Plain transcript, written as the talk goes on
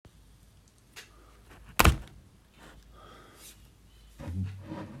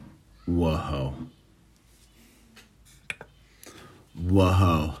Whoa.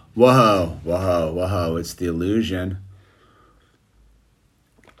 Whoa. Whoa. Whoa. Whoa. It's the illusion.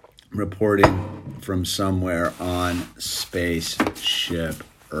 Reporting from somewhere on spaceship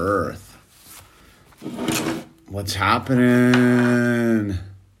Earth. What's happening?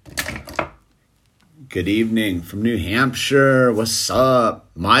 Good evening from New Hampshire. What's up?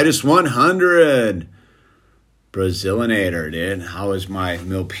 Midas 100. Brazilinator, dude. How is my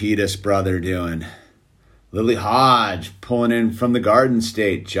Milpitas brother doing? Lily Hodge pulling in from the Garden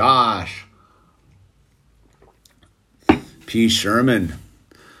State. Josh. P. Sherman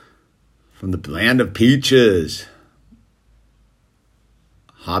from the land of peaches.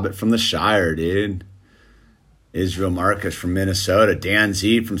 Hobbit from the Shire, dude. Israel Marcus from Minnesota. Dan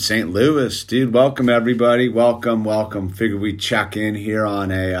Z from St. Louis. Dude, welcome everybody. Welcome. Figured we'd check in here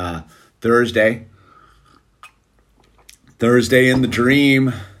on a Thursday. Thursday in the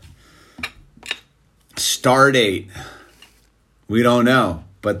dream. Star date. We don't know.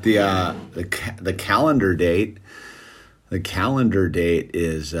 But the calendar date. The calendar date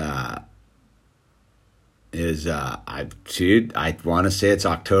is I want to say it's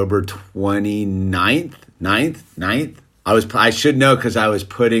October 29th, 9th. I should know because I was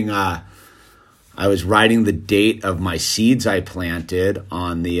writing the date of my seeds I planted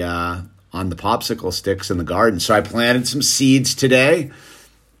on the popsicle sticks in the garden. So I planted some seeds today.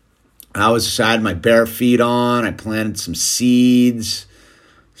 I had my bare feet on. I planted some seeds.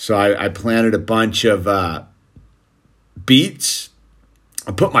 So I planted a bunch of beets.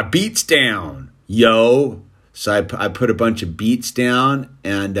 I put my beets down. Yo. So I put a bunch of beets down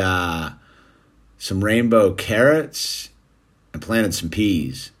and some rainbow carrots. I planted some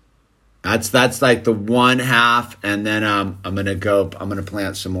peas. That's like the one half, and then I'm gonna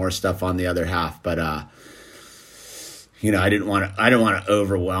plant some more stuff on the other half. But I didn't want to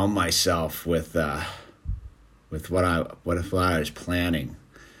overwhelm myself with what I was planning.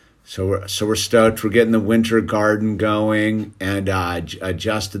 So we're stoked. We're getting the winter garden going, and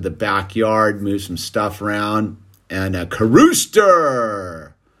adjusted the backyard, moved some stuff around, and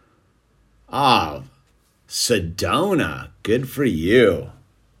Carooster. Sedona, good for you.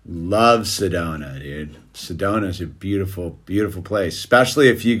 Love Sedona, dude. Sedona is a beautiful, beautiful place, especially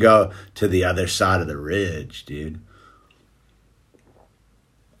if you go to the other side of the ridge, dude.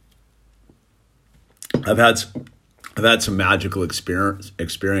 I've had some magical experiences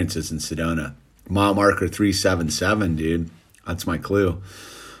in Sedona. Mile marker 377, dude. That's my clue.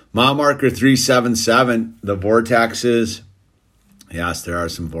 Mile marker 377, the vortexes. Yes, there are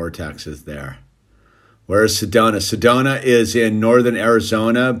some vortexes there. Where is Sedona? Sedona is in northern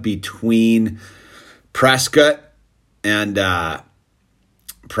Arizona between Prescott and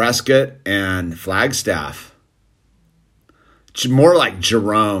Flagstaff. More like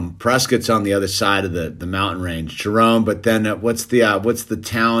Jerome. Prescott's on the other side of the mountain range. Jerome, but then what's the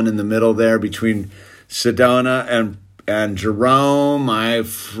town in the middle there between Sedona and Jerome? I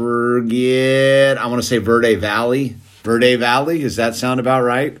forget. I want to say Verde Valley. Verde Valley? Does that sound about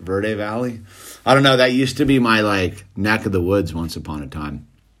right? Verde Valley? I don't know. That used to be my neck of the woods once upon a time.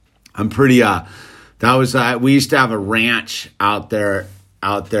 I'm pretty we used to have a ranch out there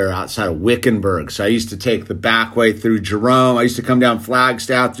outside of Wickenburg. So I used to take the back way through Jerome. I used to come down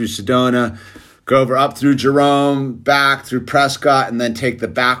Flagstaff through Sedona, go over up through Jerome, back through Prescott, and then take the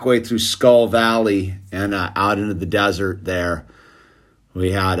back way through Skull Valley and out into the desert there.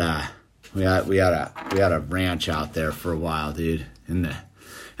 We had a ranch out there for a while, dude, in the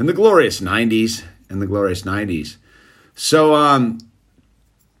glorious 90s. So I'm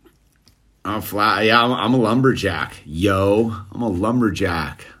a lumberjack. Yo, I'm a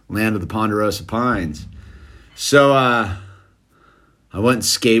lumberjack. Land of the Ponderosa Pines. So I went and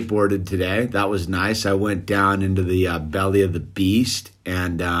skateboarded today. That was nice. I went down into the belly of the beast,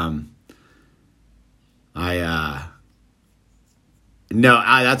 and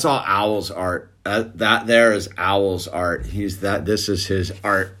that's all Owl's art. That there is Owl's art. This is his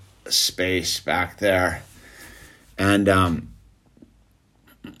art space back there, and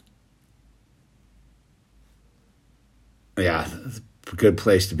yeah, a good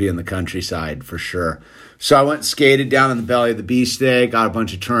place to be in the countryside for sure. So I went and skated down in the belly of the beast today, got a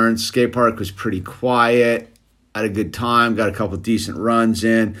bunch of turns. Skate park was pretty quiet. Had a good time, got a couple decent runs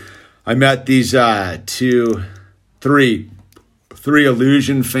in. I met these three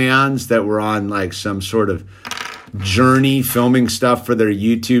Illusion fans that were on some sort of journey filming stuff for their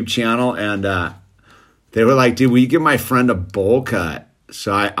YouTube channel, and they were like, dude, will you give my friend a bowl cut?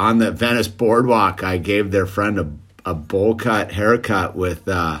 So on the Venice Boardwalk, I gave their friend a bowl cut haircut with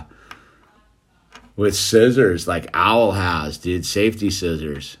scissors like Owl has, dude, safety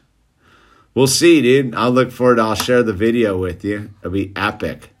scissors. we'll see, dude. I'll share the video with you. It'll be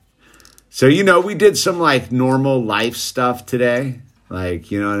epic. So, we did some like normal life stuff today.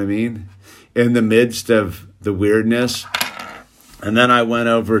 Like, you know what I mean? In the midst of the weirdness. And then I went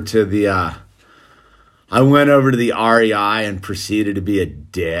over to the REI and proceeded to be a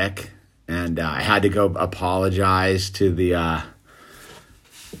dick. And I had to go apologize to the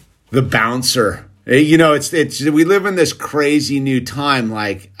bouncer. It's we live in this crazy new time.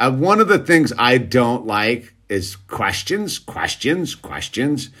 Like, one of the things I don't like is questions.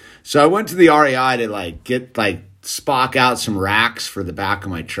 So I went to the REI to like get like spock out some racks for the back of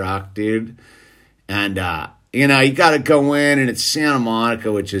my truck, dude. And you got to go in, and it's Santa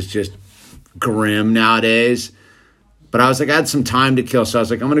Monica, which is just grim nowadays. But I was like, I had some time to kill, so I was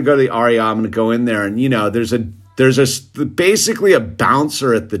like, I'm going to go to the REI. I'm going to go in there, and there's basically a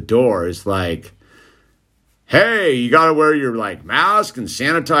bouncer at the door. Is like, hey, you got to wear your like mask and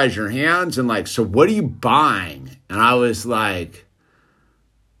sanitize your hands, and like, so what are you buying? And I was like,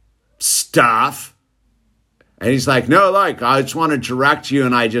 stuff. And he's like, no, like, I just want to direct you,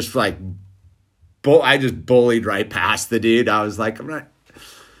 and I just like, I just bullied right past the dude. I was like,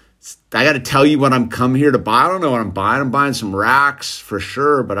 I got to tell you what I'm come here to buy. I don't know what I'm buying. I'm buying some racks for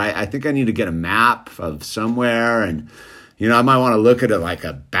sure, but I think I need to get a map of somewhere. And, I might want to look at it like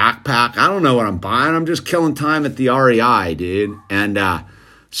a backpack. I don't know what I'm buying. I'm just killing time at the REI, dude. And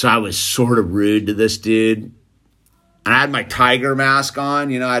so I was sort of rude to this dude. And I had my tiger mask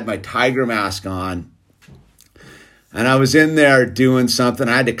on. I had my tiger mask on. And I was in there doing something.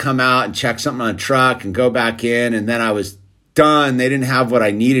 I had to come out and check something on a truck and go back in. And then I was done. They didn't have what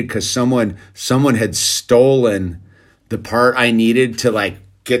I needed because someone had stolen the part I needed to like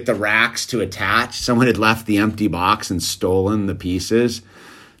get the racks to attach. Someone had left the empty box and stolen the pieces,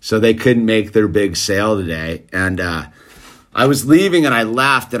 so they couldn't make their big sale today. And I was leaving, and I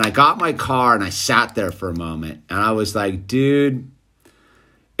left, and I got my car, and I sat there for a moment, and I was like, dude,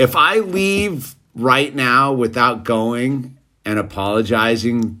 if I leave right now without going and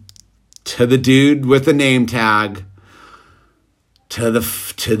apologizing to the dude with the name tag, to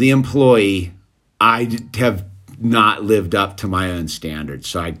the employee, I have not lived up to my own standards.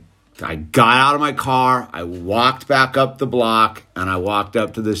 So I got out of my car, I walked back up the block, and I walked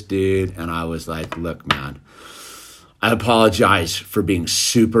up to this dude, and I was like, look, man, I apologize for being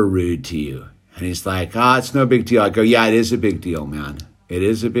super rude to you. And he's like, it's no big deal. I go, yeah, it is a big deal, man. It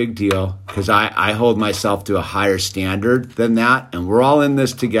is a big deal because I hold myself to a higher standard than that, and we're all in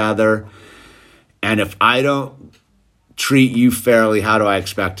this together. And if I don't treat you fairly, how do I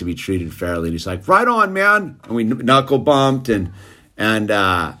expect to be treated fairly? And he's like, right on, man. And we knuckle bumped, and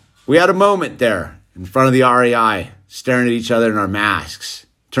we had a moment there in front of the REI, staring at each other in our masks.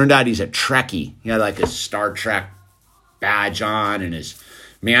 Turned out he's a Trekkie. He had like his Star Trek badge on and his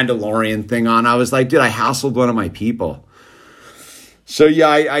Mandalorian thing on. I was like, dude, I hassled one of my people. So yeah,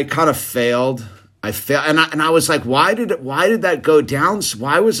 I kind of failed. I failed, and I was like, why did that go down?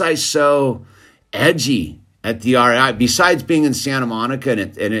 Why was I so edgy at the REI? Besides being in Santa Monica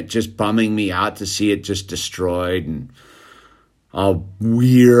and it just bumming me out to see it just destroyed and all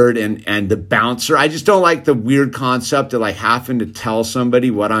weird, and the bouncer. I just don't like the weird concept of like having to tell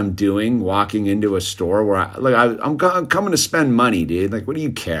somebody what I'm doing walking into a store where I'm coming to spend money, dude. Like, what do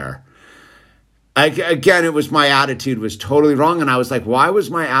you care? Again, it was my attitude was totally wrong. And I was like, why was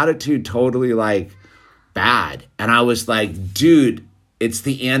my attitude totally like bad? And I was like, dude, it's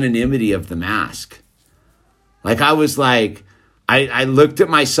the anonymity of the mask. Like, I was like, I looked at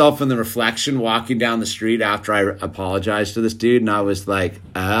myself in the reflection walking down the street after I apologized to this dude. And I was like,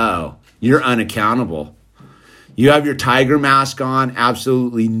 oh, you're unaccountable. You have your tiger mask on.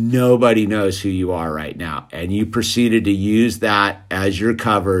 Absolutely nobody knows who you are right now. And you proceeded to use that as your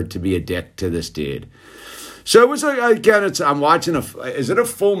cover to be a dick to this dude. So it was like, again, I'm watching is it a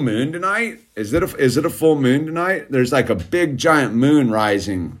full moon tonight? Is it a full moon tonight? There's like a big giant moon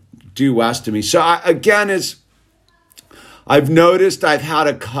rising due west of me. So I've noticed I've had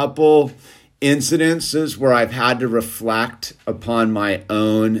a couple incidences where I've had to reflect upon my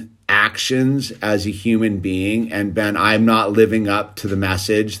own actions as a human being, and I'm not living up to the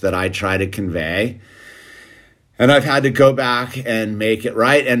message that I try to convey. And I've had to go back and make it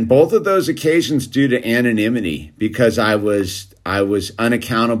right. And both of those occasions due to anonymity, because I was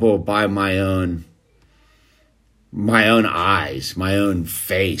unaccountable by my own eyes, my own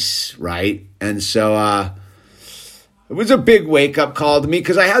face, right? And so it was a big wake-up call to me,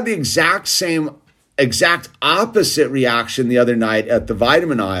 because I had the exact opposite reaction the other night at the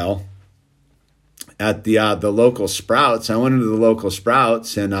vitamin aisle at the local Sprouts. I went into the local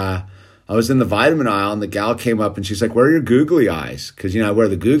Sprouts, and I I was in the vitamin aisle and the gal came up and she's like, "Where are your googly eyes?" Because, I wear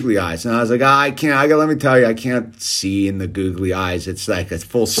the googly eyes. And I was like, I can't, let me tell you, I can't see in the googly eyes. It's like a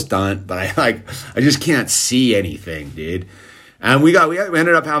full stunt, but I just can't see anything, dude. And we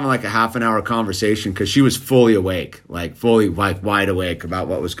ended up having like a half an hour conversation because she was fully awake, fully wide awake about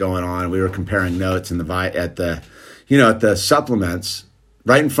what was going on. We were comparing notes at the supplements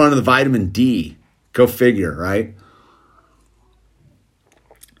right in front of the vitamin D. Go figure, right?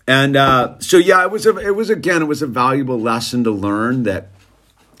 And it was a valuable lesson to learn that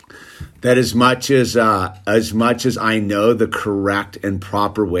as much as I know the correct and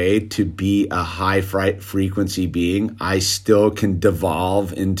proper way to be a high frequency being, I still can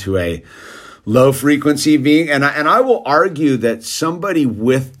devolve into a low frequency being. And I will argue that somebody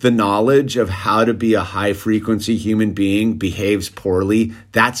with the knowledge of how to be a high frequency human being behaves poorly.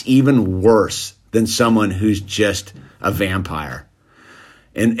 That's even worse than someone who's just a vampire.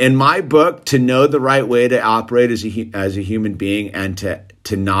 In my book, to know the right way to operate as a human being and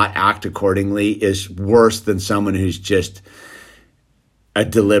to not act accordingly is worse than someone who's just a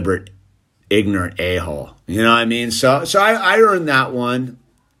deliberate, ignorant a-hole. You know what I mean? So I earned that one.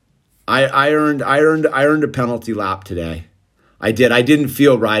 I earned a penalty lap today. I did. I didn't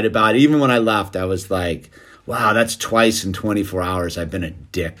feel right about it. Even when I left, I was like, wow, that's twice in 24 hours I've been a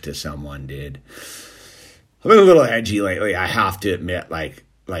dick to someone, dude. I've been a little edgy lately, I have to admit, like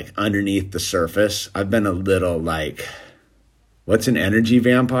underneath the surface. I've been a little like, what's an energy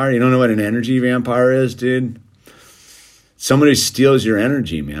vampire? You don't know what an energy vampire is, dude? Someone who steals your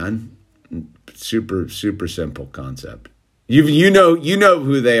energy, man. Super, super simple concept. You know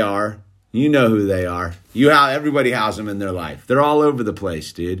who they are. You know who they are. Everybody has them in their life. They're all over the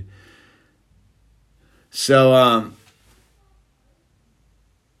place, dude. So,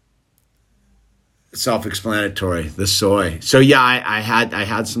 self-explanatory, the soy. So yeah, I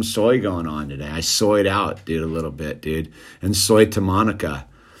had some soy going on today. I soyed out, dude, a little bit, dude, and soy to Monica.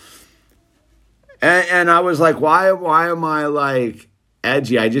 And I was like, why am I like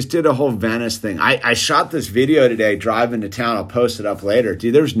edgy? I just did a whole Venice thing. I shot this video today driving to town. I'll post it up later.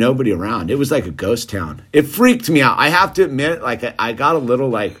 Dude, there was nobody around. It was like a ghost town. It freaked me out. I have to admit, like I got a little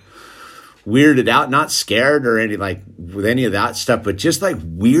like weirded out, not scared or with any of that stuff, but just like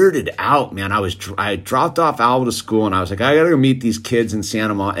weirded out, man. I dropped off Alba to school and I was like, I gotta go meet these kids in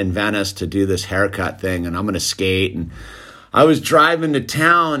Venice to do this haircut thing, and I'm gonna skate. And I was driving to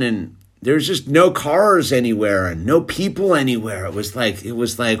town and there's just no cars anywhere and no people anywhere. It was like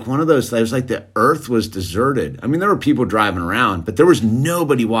one of those, it was like the earth was deserted. I mean, there were people driving around, but there was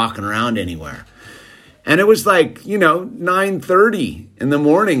nobody walking around anywhere. And it was like, 9:30 in the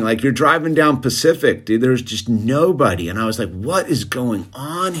morning, like you're driving down Pacific, dude. There's just nobody. And I was like, what is going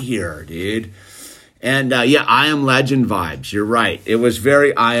on here, dude? And I Am Legend vibes. You're right. It was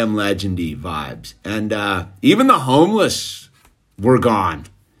very I Am Legend-y vibes. And even the homeless were gone.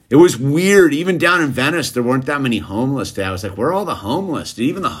 It was weird. Even down in Venice, there weren't that many homeless today. I was like, where are all the homeless? Dude,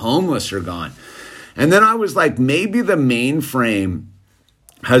 even the homeless are gone. And then I was like, maybe the mainframe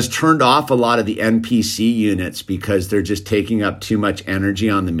has turned off a lot of the NPC units because they're just taking up too much energy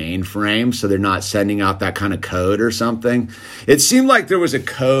on the mainframe, so they're not sending out that kind of code or something. It seemed like there was a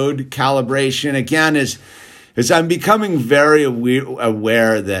code calibration. Again, as I'm becoming very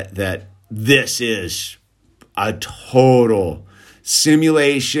aware that this is a total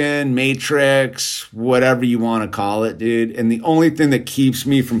simulation, matrix, whatever you want to call it, dude. And the only thing that keeps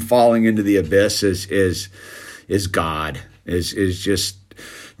me from falling into the abyss is God, is just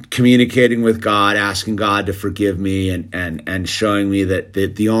communicating with God, asking God to forgive me and showing me that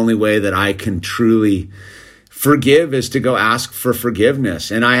the only way that I can truly forgive is to go ask for forgiveness.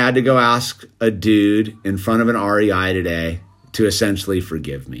 And I had to go ask a dude in front of an REI today to essentially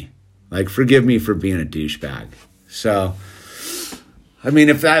forgive me. Like, forgive me for being a douchebag. So, I mean,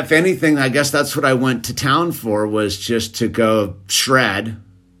 if anything, I guess that's what I went to town for, was just to go shred.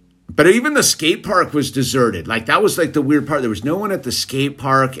 But even the skate park was deserted. Like, that was like the weird part. There was no one at the skate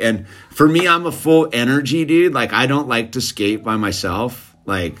park. And for me, I'm a full energy dude. Like, I don't like to skate by myself,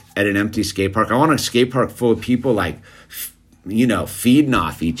 like at an empty skate park. I want a skate park full of people, like, feeding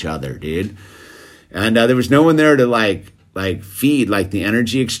off each other, dude. And there was no one there to like feed, like the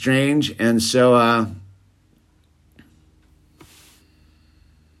energy exchange. And so,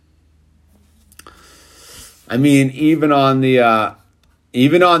 I mean, even on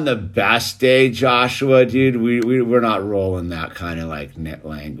the best day, Joshua, dude, we're not rolling that kind of like net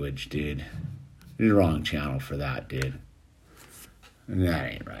language, dude. You're the wrong channel for that, dude.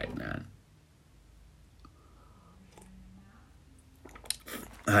 That ain't right, man.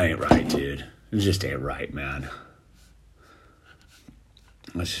 That ain't right, dude. It just ain't right, man.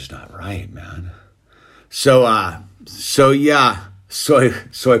 That's just not right, man. So yeah, soy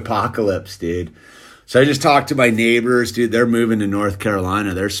apocalypse, dude. So I just talked to my neighbors, dude. They're moving to North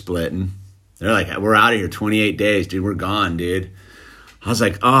Carolina. They're splitting. They're like, we're out of here 28 days, dude. We're gone, dude. I was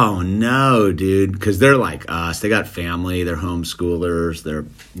like, oh no, dude. Because they're like us. They got family. They're homeschoolers. They're,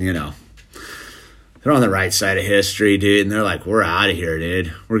 they're on the right side of history, dude. And they're like, we're out of here,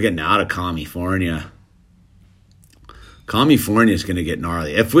 dude. We're getting out of California. California is going to get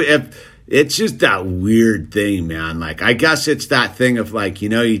gnarly. If it's just that weird thing, man. Like, I guess it's that thing of like,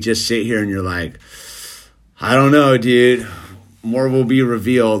 you just sit here and you're like, I don't know, dude. More will be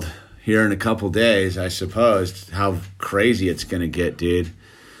revealed here in a couple days, I suppose, how crazy it's going to get, dude.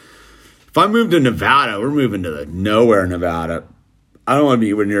 If I move to Nevada, we're moving to nowhere, Nevada. I don't want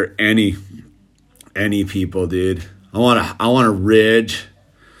to be near any people, dude. I want a ridge.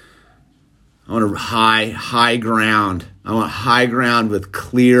 I want a high ground. I want high ground with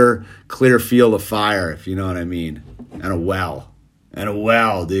clear field of fire, if you know what I mean. And a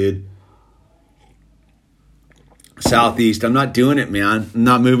well, dude. Southeast. I'm not doing it, man. I'm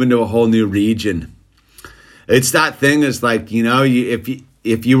not moving to a whole new region. It's that thing is like,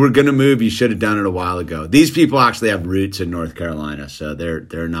 if you were going to move, you should have done it a while ago. These people actually have roots in North Carolina, so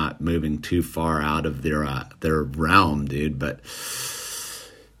they're not moving too far out of their realm, dude. But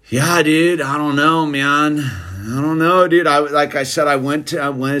yeah, dude, I don't know, man. I don't know, dude. Like I said, I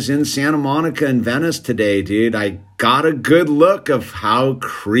was in Santa Monica and Venice today, dude. I got a good look of how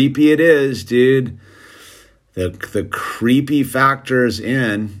creepy it is, dude. The creepy factors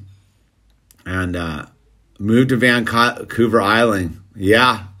in, and moved to Vancouver Island.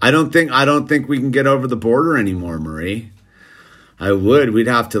 Yeah, I don't think we can get over the border anymore, Marie. We'd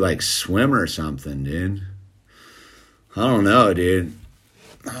have to like swim or something, dude. I don't know, dude.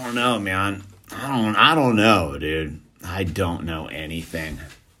 I don't know, man. I don't know, dude. I don't know anything.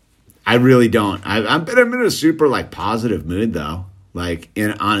 I really don't. I'm in a super like positive mood though. Like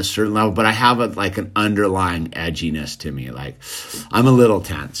on a certain level, but I have an underlying edginess to me. Like I'm a little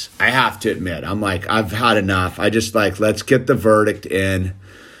tense. I have to admit, I'm like, I've had enough. I just like, let's get the verdict in,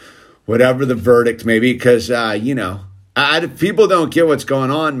 whatever the verdict may be. Cause, people don't get what's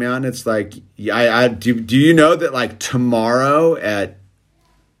going on, man. It's like, do you know that like tomorrow at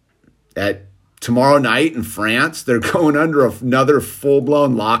tomorrow night in France, they're going under another full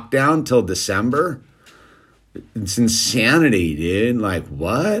blown lockdown till December? It's insanity, dude. Like,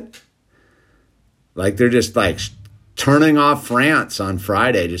 what? Like, they're just, like, turning off France on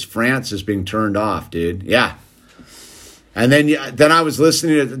Friday. Just France is being turned off, dude. Yeah. And then I was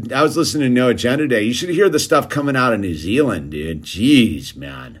listening to No Agenda Day. You should hear the stuff coming out of New Zealand, dude. Jeez,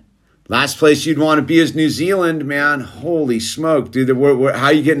 man. Last place you'd want to be is New Zealand, man. Holy smoke, dude. How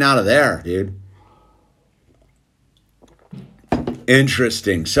are you getting out of there, dude?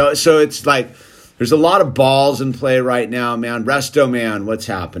 Interesting. So it's like, there's a lot of balls in play right now, man. Resto Man, what's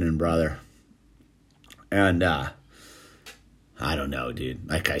happening, brother? And I don't know, dude.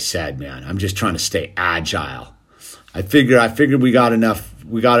 Like I said, man, I'm just trying to stay agile. I figured we got enough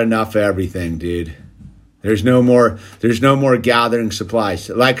of everything, dude. There's no more gathering supplies.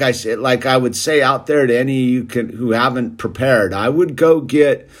 Like I said, like I would say out there to any of you who haven't prepared, I would go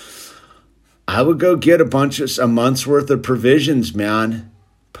get a month's worth of provisions, man.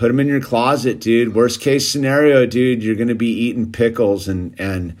 Put them in your closet, dude. Worst case scenario, dude, you're going to be eating pickles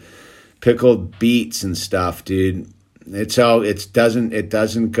and pickled beets and stuff, dude. It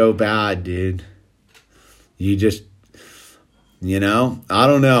doesn't go bad, dude. You just, I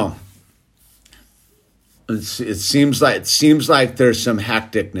don't know. It seems like there's some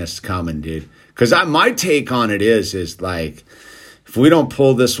hecticness coming, dude. Because my take on it is like, if we don't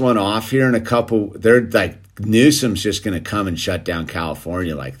pull this one off here in a couple, they're like, Newsom's just going to come and shut down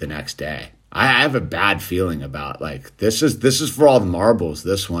California like the next day. I have a bad feeling about like this is for all the marbles.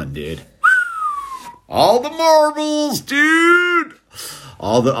 This one, dude. All the marbles, dude.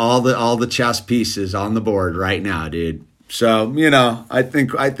 All the chess pieces on the board right now, dude. So I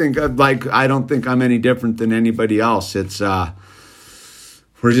don't think I'm any different than anybody else. It's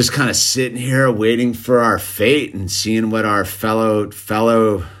we're just kind of sitting here waiting for our fate and seeing what our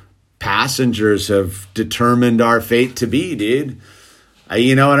fellow passengers have determined our fate to be, dude.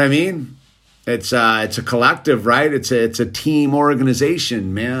 You know what I mean? It's a collective, right? It's a team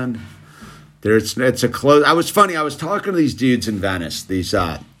organization, man. It's a close. I was talking to these dudes in Venice, these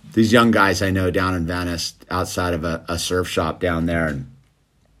young guys I know down in Venice outside of a surf shop down there, and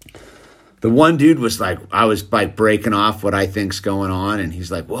the one dude was like, I was like breaking off what I think's going on, and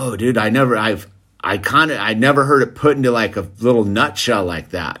he's like, "Whoa, dude, I never heard it put into like a little nutshell like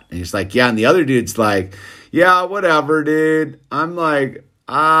that." And he's like, "Yeah." And the other dude's like, "Yeah, whatever, dude." I'm like,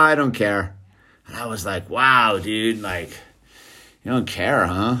 I don't care. And I was like, wow, dude, like, you don't care,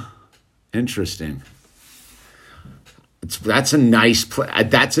 huh? Interesting. That's a nice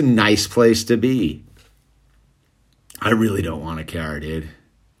place to be. I really don't want to care, dude.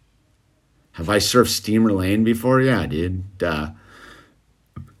 Have I surfed Steamer Lane before? Yeah, dude. Duh.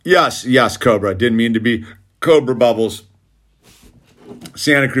 Yes, Cobra. Didn't mean to be Cobra Bubbles.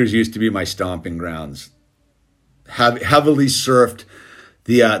 Santa Cruz used to be my stomping grounds. Heavily surfed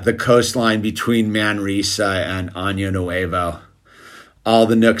the coastline between Manresa and Año Nuevo. All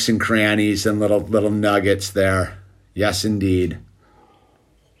the nooks and crannies and little nuggets there. Yes, indeed.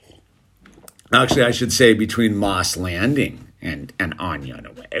 Actually, I should say between Moss Landing and Año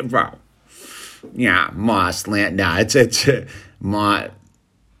Nuevo. Yeah, Moss Land. Nah, it's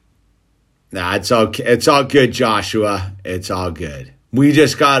all good, Joshua. It's all good. We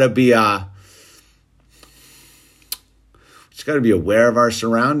just gotta be aware of our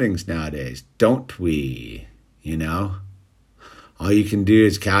surroundings nowadays, don't we? You know? All you can do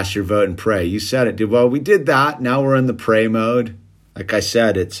is cast your vote and pray. You said it, dude. Well, we did that. Now we're in the pray mode. Like I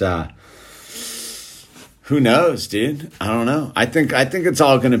said, it's who knows, dude? I don't know. I think it's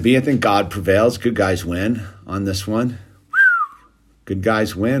all going to be. I think God prevails. Good guys win on this one. Good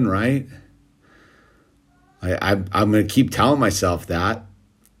guys win, right? I'm going to keep telling myself that.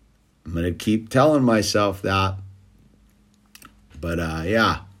 But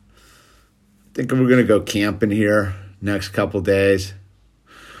yeah, I think we're going to go camping here next couple days.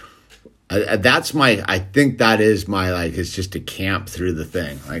 I think that is my, like, it's just to camp through the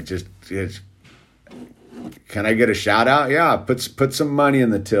thing. Like, can I get a shout out? Yeah, put some money in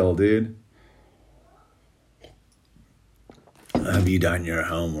the till, dude. Have you done your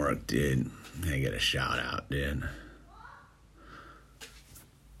homework, dude? I get a shout out, dude.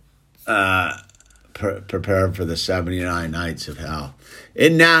 Prepare for the 79 nights of hell.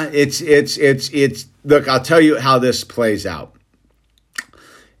 And now it's look, I'll tell you how this plays out.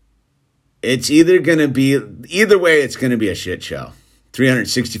 It's either way, it's going to be a shit show.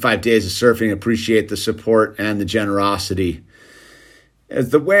 365 days of surfing. Appreciate the support and the generosity. As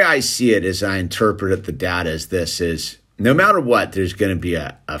the way I see it, as I interpret it, the data is this: is no matter what, there's going to be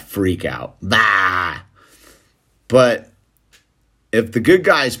a freak out. Bah! But if the good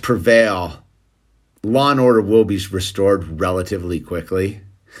guys prevail, law and order will be restored relatively quickly,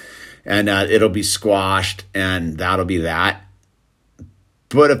 and it'll be squashed, and that'll be that.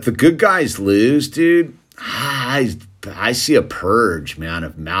 But if the good guys lose, dude, I see a purge, man,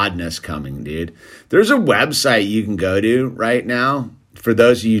 of madness coming, dude. There's a website you can go to right now, for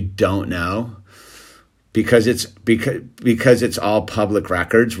those of you who don't know, because it's all public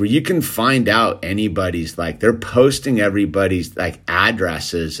records, where you can find out anybody's, like, they're posting everybody's, like,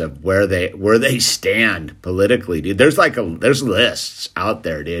 addresses of where they stand politically, dude. There's lists out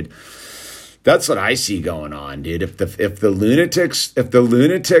there, dude. That's what I see going on, dude. If the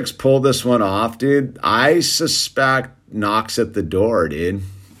lunatics pull this one off, dude, I suspect knocks at the door, dude.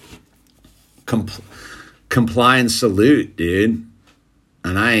 Comply and salute, dude.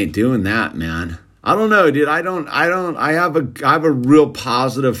 And I ain't doing that, man. I don't know, dude. I have a real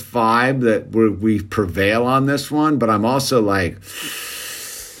positive vibe that we prevail on this one, but I'm also like,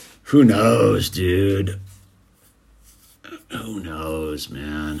 who knows, dude? Who knows,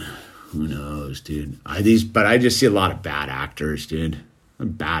 man? Who knows, dude? I just see a lot of bad actors, dude.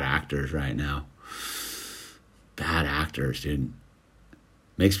 Bad actors right now. Bad actors, dude.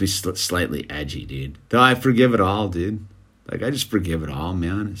 Makes me slightly edgy, dude. Though I forgive it all, dude. Like, I just forgive it all,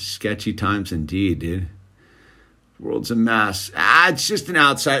 man. Sketchy times indeed, dude. World's a mess. It's just an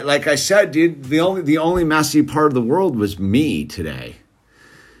outside. Like I said, dude, the only messy part of the world was me today.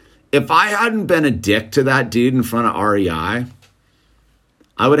 If I hadn't been a dick to that dude in front of REI,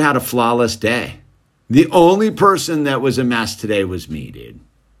 I would have had a flawless day. The only person that was a mess today was me, dude.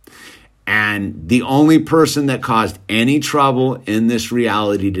 And the only person that caused any trouble in this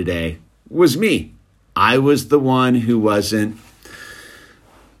reality today was me. I was the one who wasn't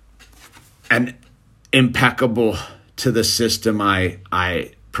an impeccable to the system I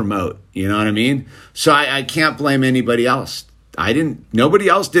promote. You know what I mean? So I can't blame anybody else. Nobody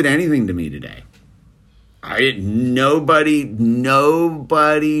else did anything to me today. Nobody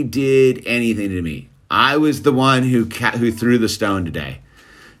did anything to me. I was the one who threw the stone today.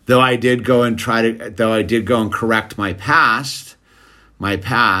 Though I did go and correct my path.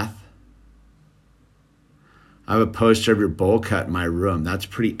 I have a poster of your bowl cut in my room. That's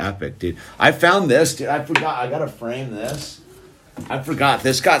pretty epic, dude. I found this, dude. I forgot. I gotta frame this. I forgot.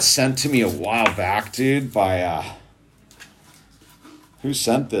 This got sent to me a while back, dude, by who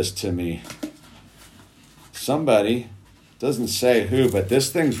sent this to me? Somebody. Doesn't say who, but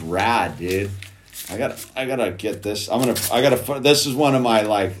this thing's rad, dude. I gotta get this. This is one of my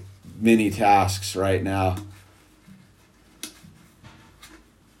like mini tasks right now.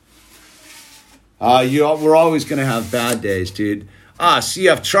 We're always gonna have bad days, dude.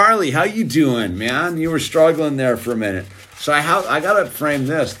 CF Charlie, how you doing, man? You were struggling there for a minute. So I gotta frame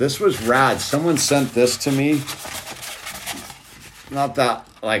this. This was rad. Someone sent this to me. Not that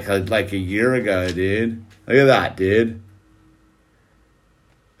like a year ago, dude. Look at that, dude.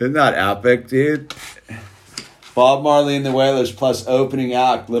 Isn't that epic, dude? Bob Marley and the Wailers plus opening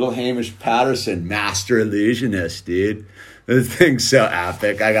act, Little Hamish Patterson, Master Illusionist, dude. This thing's so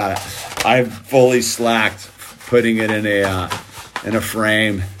epic. I'm fully slacked putting it in a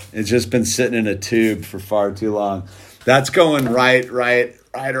frame. It's just been sitting in a tube for far too long. That's going right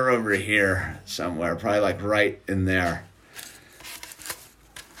over here somewhere, probably like right in there.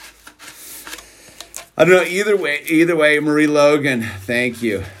 I don't know. Either way, Marie Logan, thank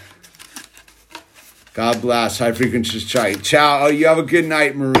you. God bless. High frequencies. Ciao. Oh, you have a good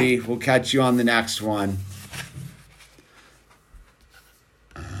night, Marie. We'll catch you on the next one.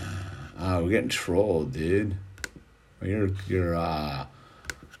 We're getting trolled, dude. You're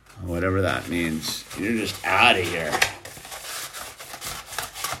whatever that means. You're just out of here.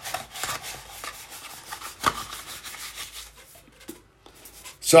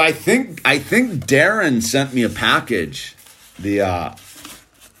 So I think Darren sent me a package. I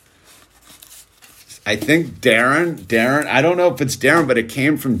think Darren, I don't know if it's Darren, but it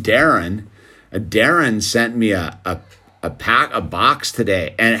came from Darren. Darren sent me a box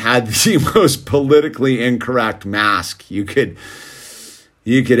today, and it had the most politically incorrect mask you could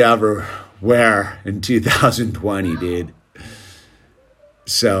ever wear in 2020, dude.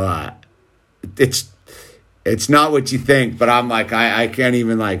 So it's not what you think, but I'm like, I can't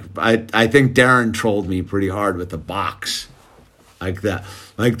even like, I think Darren trolled me pretty hard with the box. Like that,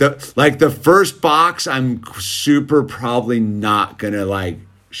 like the first box, I'm super probably not gonna like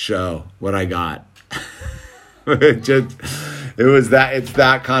show what I got. It's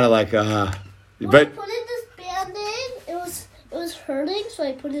that kind of like but I put in this Band-Aid. It was hurting, so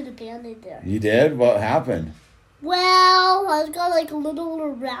I put in a Band-Aid there. You did? What happened? Well, I got like a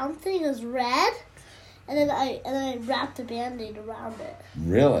little round thing. It was red, and then I wrapped a Band-Aid around it.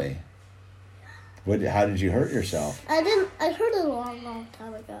 Really? How did you hurt yourself? I hurt it a long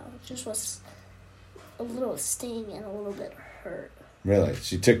time ago. It just was a little sting and a little bit hurt. Really?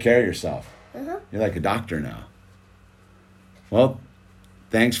 So you took care of yourself? Uh-huh. You're like a doctor now. Well,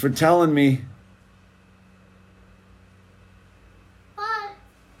 thanks for telling me. Bye.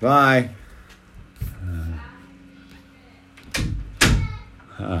 Bye.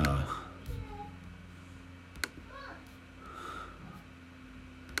 Oh.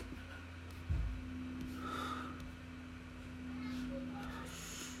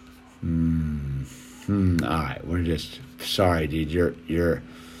 All right, we're just sorry, dude. You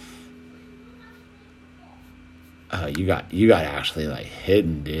got actually like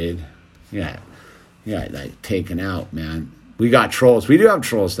hidden, dude. Yeah, like taken out, man. We got trolls. We do have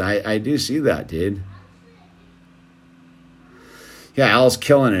trolls. I do see that, dude. Yeah, Al's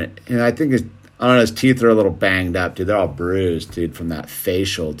killing it, and I think his teeth are a little banged up, dude. They're all bruised, dude, from that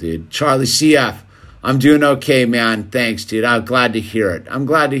facial, dude. Charlie CF, I'm doing okay, man. Thanks, dude. I'm glad to hear it,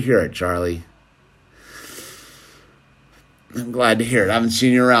 Charlie. I'm glad to hear it. I haven't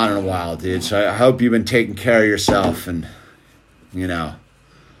seen you around in a while, dude. So I hope you've been taking care of yourself and,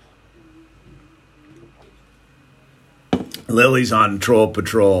 Lily's on troll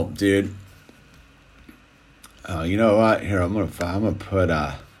patrol, dude. Oh, you know what? Here, I'm gonna put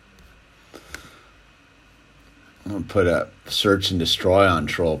a search and destroy on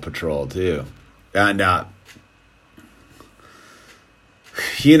troll patrol too, and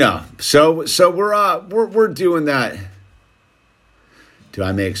so we're doing that. Do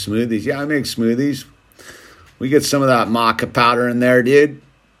I make smoothies? Yeah, I make smoothies. We get some of that maca powder in there, dude.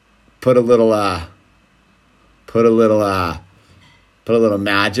 Put a little magic,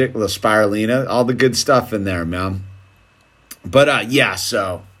 a little spirulina, all the good stuff in there, man. But yeah,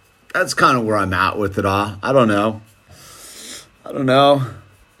 so that's kind of where I'm at with it all. I don't know.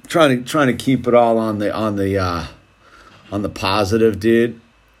 Trying to keep it all on the positive, dude.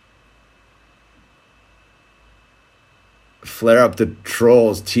 Flare up the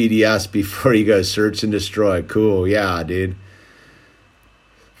trolls TDS before you go search and destroy. Cool, yeah, dude.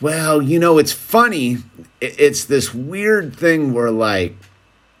 Well, it's funny. It's this weird thing where, like,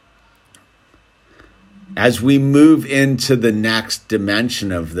 as we move into the next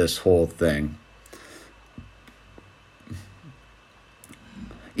dimension of this whole thing,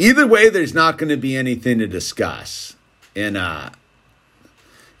 either way, there's not going to be anything to discuss. in a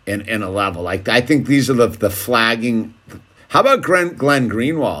level. Like, I think these are the flagging. How about Glenn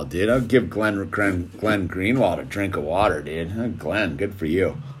Greenwald, dude? I'll give Glenn Greenwald a drink of water, dude. Glenn, good for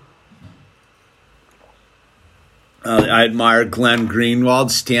you. I admire Glenn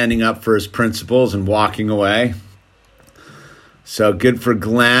Greenwald standing up for his principles and walking away. So good for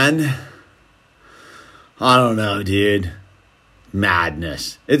Glenn. I don't know, dude.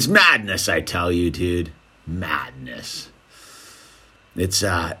 Madness. It's madness, I tell you, dude. Madness. It's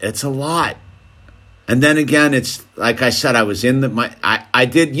a lot. And then again, it's like I said, I was in I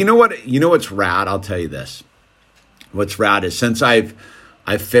did, you know what's rad? I'll tell you this. What's rad is since I've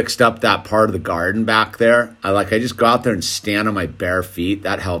fixed up that part of the garden back there, I just go out there and stand on my bare feet.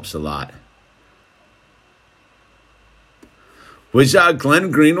 That helps a lot. Was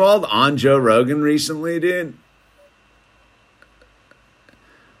Glenn Greenwald on Joe Rogan recently, dude?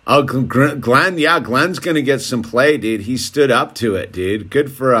 Oh, Glenn, yeah, Glenn's going to get some play, dude. He stood up to it, dude.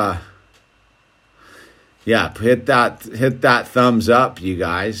 Good for, yeah, hit that thumbs up, you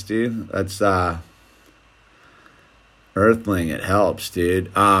guys, dude. That's, Earthling, it helps,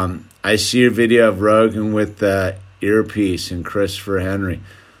 dude. I see a video of Rogan with the earpiece and Christopher Henry.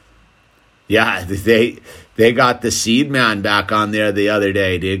 Yeah, they got the Seed Man back on there the other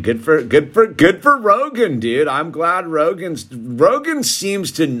day, dude. Good for Rogan, dude. I'm glad Rogan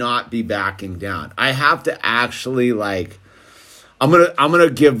seems to not be backing down. I have to actually I'm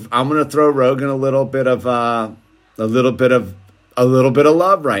gonna throw Rogan a little bit of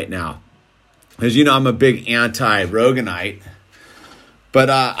love right now. As you know, I'm a big anti-Roganite. But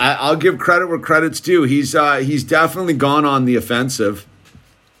I'll give credit where credit's due. He's definitely gone on the offensive.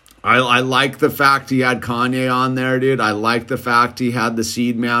 I like the fact he had Kanye on there, dude. I like the fact he had the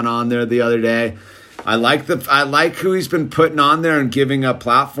Seed Man on there the other day. I like who he's been putting on there and giving a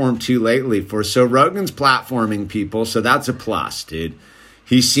platform to lately. So Rogan's platforming people, so that's a plus, dude.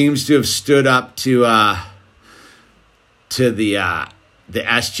 He seems to have stood up to the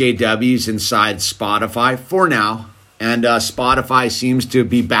SJWs inside Spotify for now. And Spotify seems to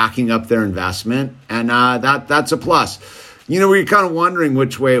be backing up their investment. And that's a plus. We were kind of wondering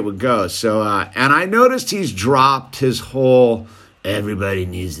which way it would go. So, and I noticed he's dropped his whole everybody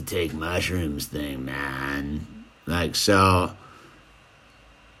needs to take mushrooms thing, man. So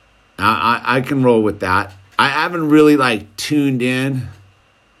I can roll with that. I haven't really tuned in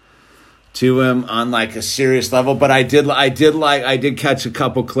to him on a serious level, but I did catch a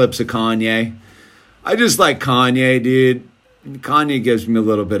couple clips of Kanye. I just like Kanye, dude. Kanye gives me a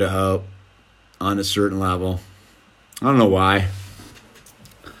little bit of hope on a certain level. I don't know why.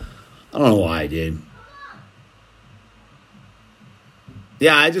 Dude.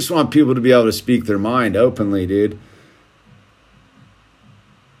 Yeah, I just want people to be able to speak their mind openly, dude.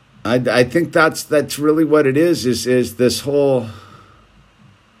 I think that's really what it is this whole.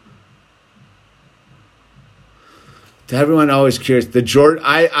 Everyone always curious.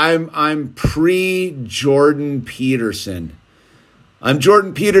 I'm pre-Jordan Peterson. I'm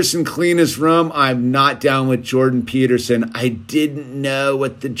Jordan Peterson, clean as rum. I'm not down with Jordan Peterson. I didn't know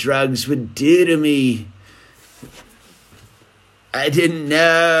what the drugs would do to me. I didn't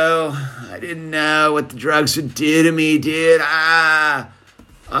know what the drugs would do to me, dude. I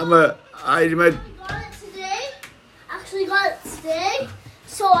got it today.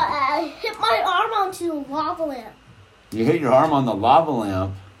 So I hit my arm onto the lava lamp. You hit your arm on the lava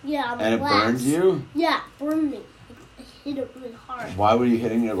lamp? Yeah, and it burns you? Yeah, it burned me. I hit it really hard. Why were you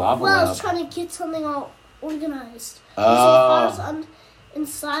hitting your lava lamp? Well, I was trying to get something all organized. Oh. There's cars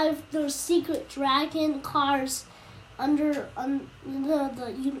inside those secret dragon cars under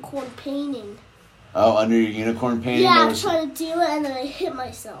the unicorn painting. Oh, under your unicorn painting? Yeah, I was trying to do it and then I hit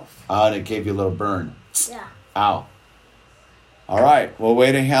myself. Oh, and it gave you a little burn. Yeah. Ow. All right. Well,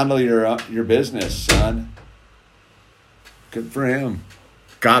 way to handle your business, son. Good for him.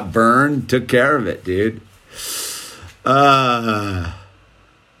 Got burned, took care of it, dude.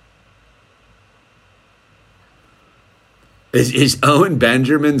 Is Owen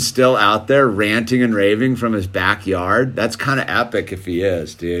Benjamin still out there ranting and raving from his backyard? That's kind of epic if he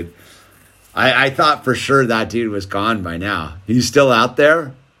is, dude. I thought for sure that dude was gone by now. He's still out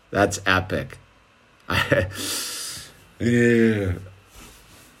there? That's epic. Yeah.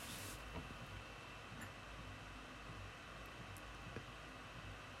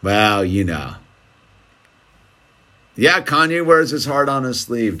 Well, Yeah, Kanye wears his heart on his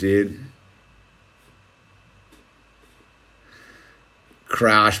sleeve, dude.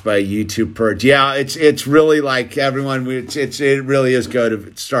 Crashed by YouTube purge. Yeah, it's really like everyone. It really is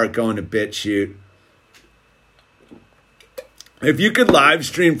start going to BitChute. If you could live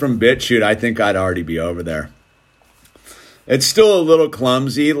stream from BitChute, I think I'd already be over there. It's still a little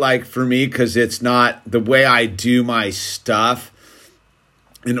clumsy, like for me, because it's not the way I do my stuff.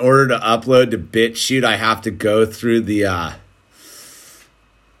 In order to upload to BitChute, I have to go through the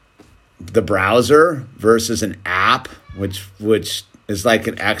browser versus an app, which is like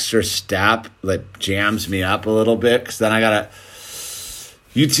an extra step that jams me up a little bit. Because then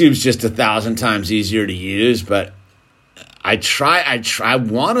YouTube's just 1,000 times easier to use, but I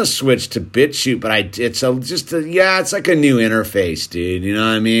want to switch to BitChute, but it's like a new interface, dude. You know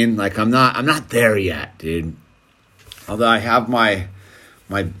what I mean? Like I'm not there yet, dude. Although I have my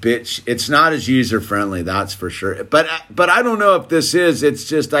it's not as user friendly, that's for sure. But I don't know if this is. It's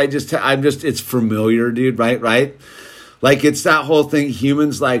just it's familiar, dude. Right. Like it's that whole thing.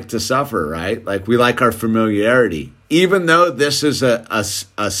 Humans like to suffer, right? Like we like our familiarity, even though this is a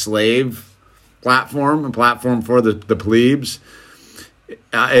slave platform, a platform for the plebes.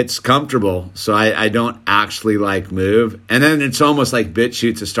 It's comfortable, so I don't actually like move. And then it's almost like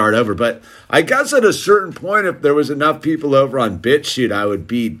BitChute to start over. But I guess at a certain point, if there was enough people over on BitChute, I would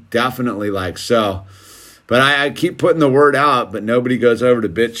be definitely like so. But I keep putting the word out, but nobody goes over to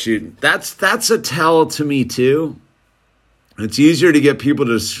BitChute. That's a tell to me too. It's easier to get people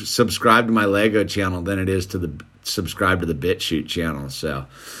to subscribe to my Lego channel than it is to subscribe to the BitChute channel. So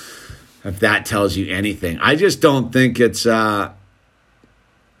if that tells you anything, I just don't think it's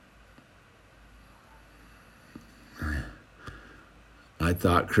I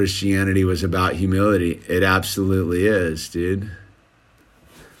thought Christianity was about humility. It absolutely is, dude.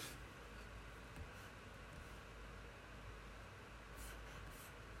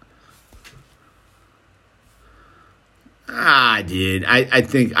 Dude. I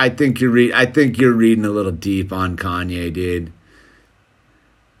think you're reading a little deep on Kanye, dude.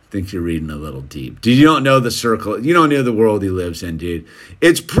 I think you're reading a little deep. Dude, you don't know the circle. You don't know the world he lives in, dude.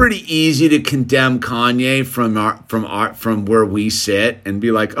 It's pretty easy to condemn Kanye from where we sit and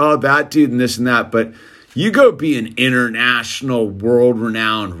be like, oh, that dude and this and that. But you go be an international,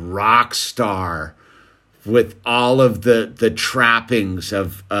 world-renowned rock star with all of the trappings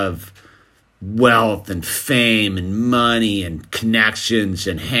of wealth and fame and money and connections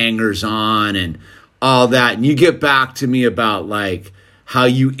and hangers-on and all that. And you get back to me about, like, how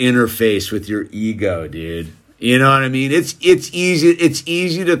you interface with your ego, dude. You know what I mean? It's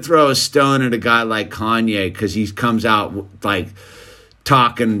easy to throw a stone at a guy like Kanye because he comes out like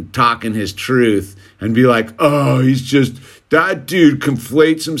talking his truth and be like, oh, he's just, that dude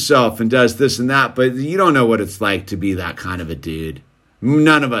conflates himself and does this and that. But you don't know what it's like to be that kind of a dude.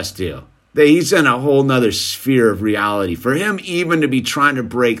 None of us do. He's in a whole nother sphere of reality. For him even to be trying to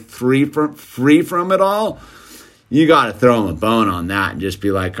break free from it all, you got to throw him a bone on that and just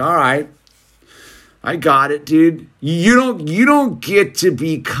be like, all right, I got it, dude. You don't get to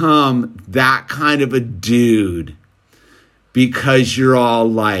become that kind of a dude because you're all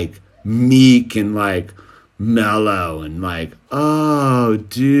like meek and like mellow and like, oh,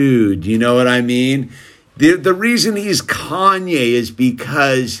 dude, you know what I mean? The reason he's Kanye is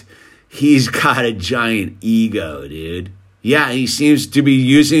because he's got a giant ego, dude. Yeah, he seems to be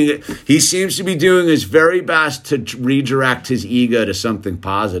using it. He seems to be doing his very best to redirect his ego to something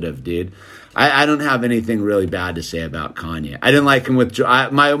positive, dude. I don't have anything really bad to say about Kanye. I didn't like him with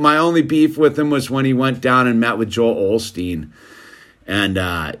my only beef with him was when he went down and met with Joel Osteen. And,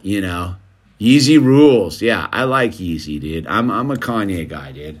 Yeezy rules. Yeah, I like Yeezy, dude. I'm a Kanye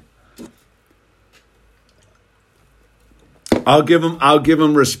guy, dude. I'll give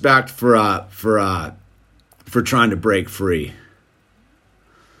him respect for trying to break free.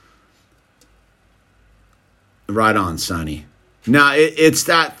 Right on, Sonny. Now it's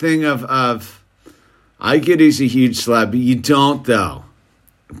that thing of I get he's a huge celeb, but you don't though.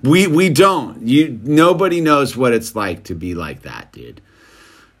 We don't. Nobody knows what it's like to be like that, dude.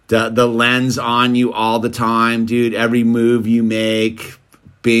 The lens on you all the time, dude. Every move you make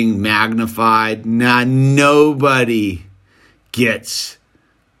being magnified. Nobody gets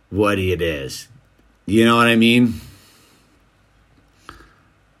what it is. You know what I mean?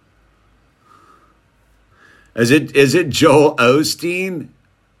 Is it Joel Osteen?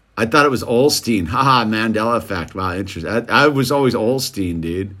 I thought it was Olstein. Haha, Mandela effect. Wow, interesting. I was always Olstein,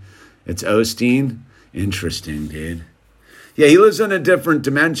 dude. It's Osteen? Interesting, dude. Yeah, he lives in a different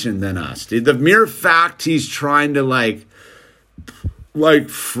dimension than us, dude. The mere fact he's trying to like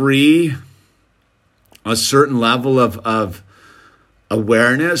free a certain level of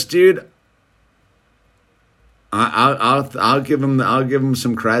awareness, dude. I'll give him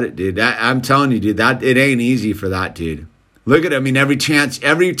some credit, dude. I'm telling you, dude, that it ain't easy for that dude. Look at him. I mean, every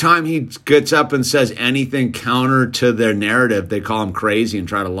time he gets up and says anything counter to their narrative, they call him crazy and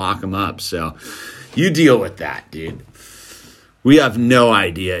try to lock him up. So you deal with that, dude. We have no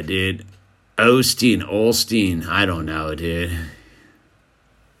idea, dude. Olstein, I don't know, dude.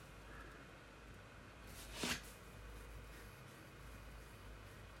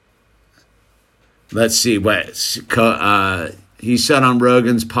 Let's see what he said on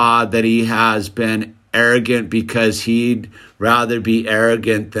Rogan's pod, that he has been arrogant because he'd rather be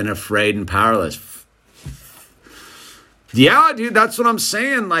arrogant than afraid and powerless. Yeah, dude, that's what I'm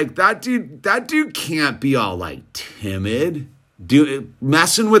saying. Like that dude can't be all like timid. Dude,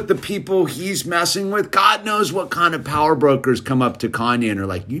 messing with the people he's messing with. God knows what kind of power brokers come up to Kanye and are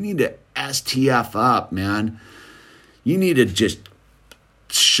like, you need to STF up, man. You need to just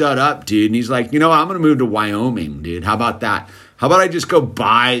shut up, dude. And he's like, I'm going to move to Wyoming, dude. How about that? How about I just go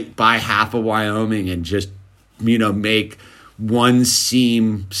buy half of Wyoming and just, make one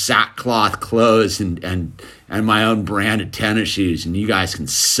seam sackcloth clothes and my own brand of tennis shoes, and you guys can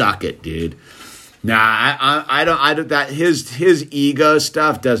suck it, dude. Nah, I don't. That his ego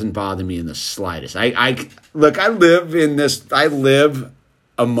stuff doesn't bother me in the slightest. I live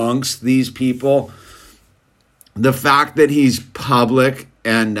amongst these people. The fact that he's public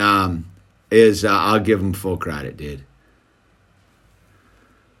and I'll give him full credit, dude.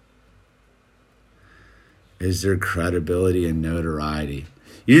 Is there credibility and notoriety?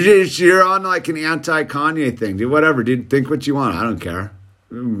 You're on like an anti-Kanye thing, dude. Whatever, dude. Think what you want. I don't care.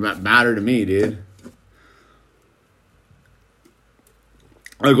 It doesn't matter to me, dude.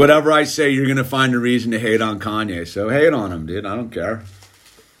 Like whatever I say, you're gonna find a reason to hate on Kanye. So hate on him, dude. I don't care.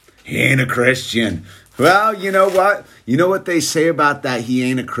 He ain't a Christian. Well, you know what? You know what they say about that he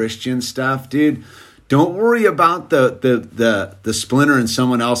ain't a Christian stuff, dude? Don't worry about the splinter in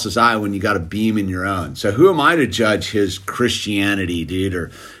someone else's eye when you got a beam in your own. So who am I to judge his Christianity, dude,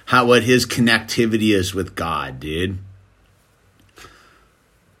 or what his connectivity is with God, dude?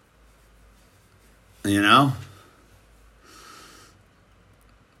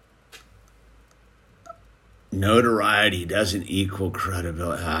 Notoriety doesn't equal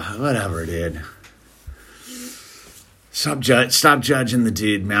credibility. Whatever, dude. Stop judging the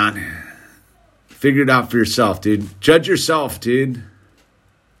dude, man. Figure it out for yourself, dude. Judge yourself, dude.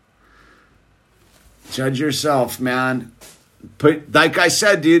 Judge yourself, man. Like I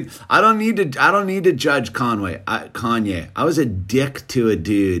said, dude, I don't need to judge Kanye. I was a dick to a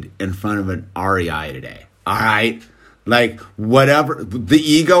dude in front of an REI today. All right? Like whatever, the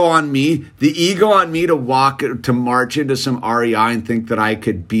ego on me to march into some REI and think that I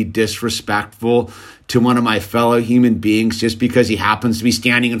could be disrespectful to one of my fellow human beings just because he happens to be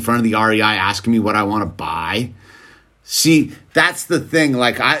standing in front of the REI asking me what I want to buy. See, that's the thing.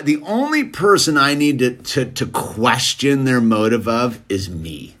 Like the only person I need to question their motive of is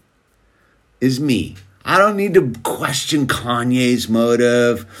me. I don't need to question Kanye's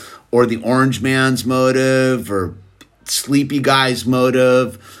motive or the Orange Man's motive or Sleepy Guy's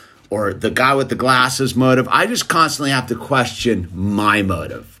motive or the guy with the glasses motive. I just constantly have to question my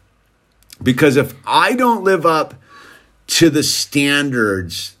motive. Because if I don't live up to the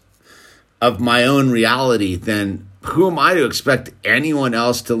standards of my own reality, then who am I to expect anyone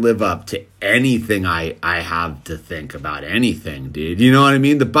else to live up to anything I have to think about anything, dude? You know what I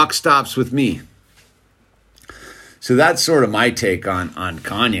mean? The buck stops with me. So that's sort of my take on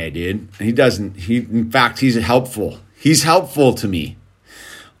Kanye, dude. In fact, he's helpful. He's helpful to me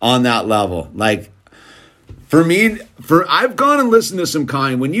on that level. Like, for me, I've gone and listened to some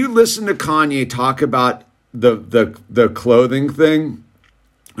Kanye. When you listen to Kanye talk about the clothing thing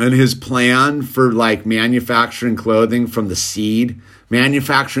and his plan for like manufacturing clothing from the seed,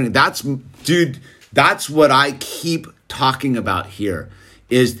 that's what I keep talking about here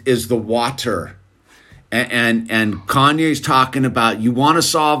is the water. And Kanye's talking about, you want to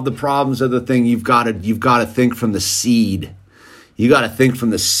solve the problems of the thing, you've got to think from the seed. You got to think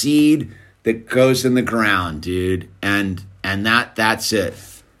from the seed that goes in the ground, dude. And that's it.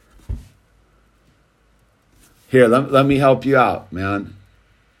 Here, let me help you out, man.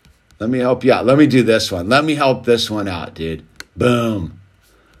 Let me help you out. Let me do this one. Let me help this one out, dude. Boom.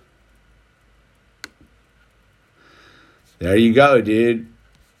 There you go, dude.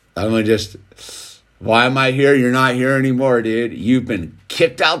 Why am I here? You're not here anymore, dude. You've been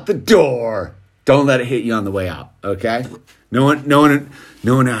kicked out the door. Don't let it hit you on the way out, okay? No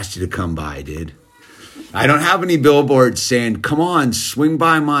one asked you to come by, dude. I don't have any billboards saying, "Come on, swing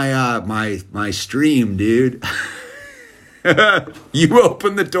by my stream, dude." You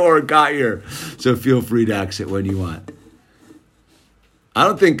opened the door and got here, so feel free to exit when you want. I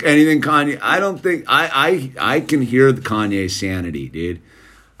don't think anything Kanye. I can hear the Kanye sanity, dude.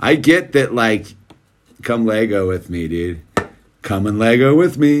 I get that, like, come Lego with me, dude. Come and Lego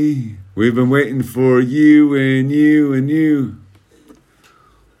with me. We've been waiting for you and you and you.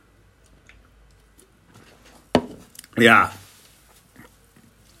 Yeah.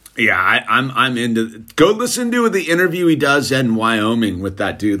 Yeah, I'm into. Go listen to the interview he does in Wyoming with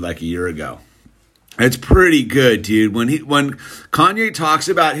that dude like a year ago. It's pretty good, dude. When Kanye talks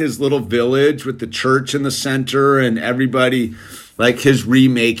about his little village with the church in the center and everybody, like his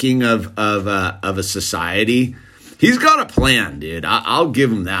remaking of a society, he's got a plan, dude. I'll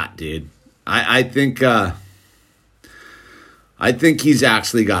give him that, dude. I think he's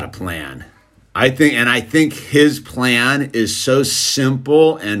actually got a plan. I think his plan is so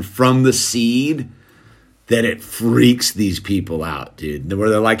simple and from the seed that it freaks these people out, dude. Where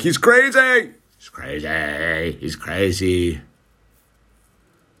they're like, he's crazy. He's crazy. He's crazy.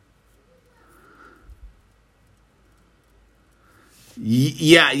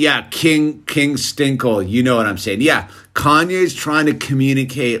 Yeah. King Stinkle. You know what I'm saying? Yeah. Kanye's trying to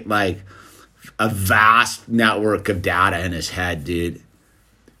communicate like a vast network of data in his head, dude.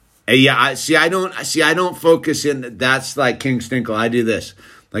 Yeah, I don't focus in. That's like King Stinkle. I do this.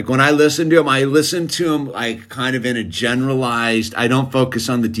 Like when I listen to him like kind of in a generalized. I don't focus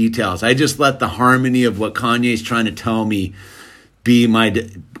on the details. I just let the harmony of what Kanye's trying to tell me be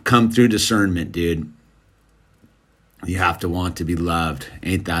come through discernment, dude. You have to want to be loved.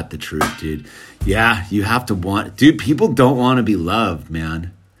 Ain't that the truth, dude? Yeah, you have to want. Dude, people don't want to be loved,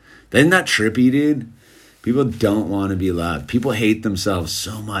 man. Isn't that trippy, dude? People don't want to be loved. People hate themselves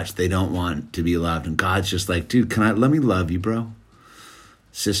so much they don't want to be loved. And God's just like, dude, let me love you, bro?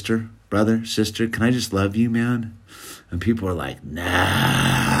 Sister, brother, sister, can I just love you, man? And people are like, no,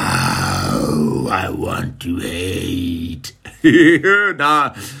 I want to hate.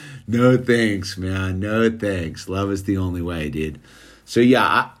 Nah, no thanks, man. No thanks. Love is the only way, dude. So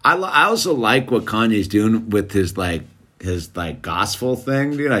yeah, I also like what Kanye's doing with his gospel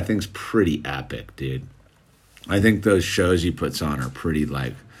thing, dude. I think it's pretty epic, dude. I think those shows he puts on are pretty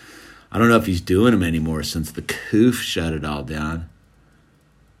I don't know if he's doing them anymore since the Coof shut it all down.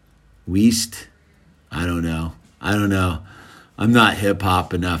 Weast, I don't know. I'm not hip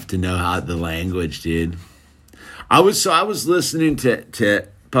hop enough to know how the language, dude. I was listening to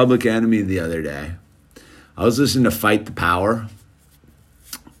Public Enemy the other day. I was listening to Fight the Power.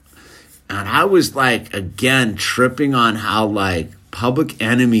 And I was again tripping on how Public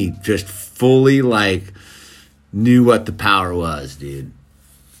Enemy just fully knew what the power was, dude.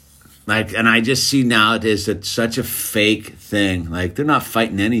 And I just see nowadays it's such a fake thing. They're not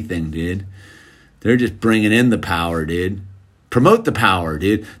fighting anything, dude. They're just bringing in the power, dude. Promote the power,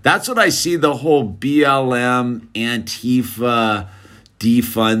 dude. That's what I see the whole BLM, Antifa,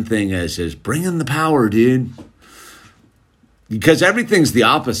 defund thing is bring in the power, dude. Because everything's the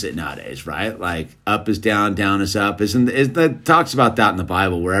opposite nowadays, right? Up is down, down is up. It talks about that in the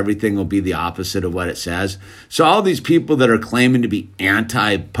Bible, where everything will be the opposite of what it says. So all these people that are claiming to be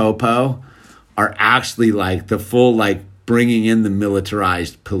anti-popo are actually the full bringing in the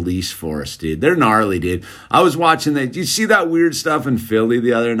militarized police force, dude. They're gnarly, dude. I was watching that. Did you see that weird stuff in Philly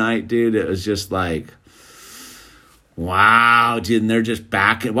the other night, dude? It was just wow, dude, and they're just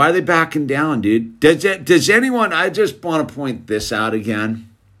backing. Why are they backing down, dude? Does anyone, I just want to point this out again.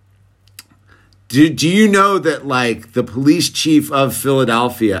 Do you know that the police chief of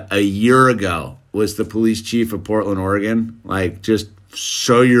Philadelphia a year ago was the police chief of Portland, Oregon? Just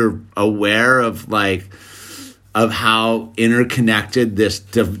so you're aware of how interconnected this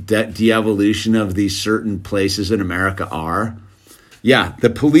de-evolution of these certain places in America are. Yeah, the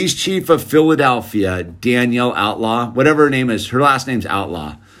police chief of Philadelphia, Danielle Outlaw, whatever her name is, her last name's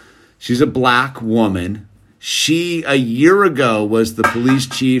Outlaw. She's a black woman. She, a year ago, was the police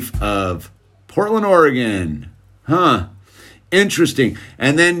chief of Portland, Oregon. Huh. Interesting.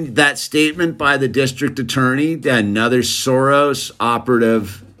 And then that statement by the district attorney, another Soros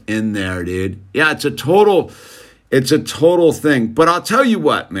operative in there, dude. Yeah, it's a total thing. But I'll tell you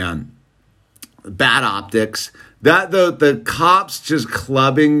what, man. Bad optics. That the cops just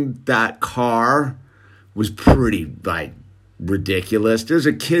clubbing that car was pretty ridiculous. There's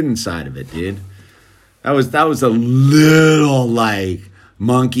a kid inside of it, dude. That was a little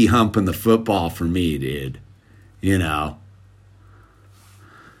monkey humping the football for me, dude. You know.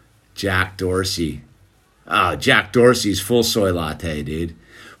 Jack Dorsey. Oh, Jack Dorsey's full soy latte, dude.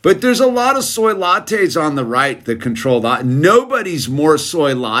 But there's a lot of soy lattes on the right that control that. Nobody's more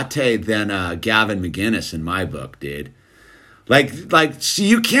soy latte than Gavin McInnes in my book, dude. So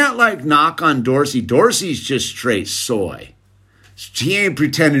you can't knock on Dorsey. Dorsey's just straight soy. He ain't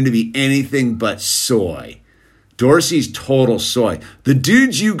pretending to be anything but soy. Dorsey's total soy. The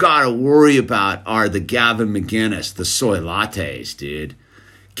dudes you gotta worry about are the Gavin McInnes, the soy lattes, dude.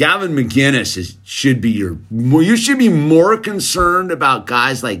 Gavin McInnes you should be more concerned about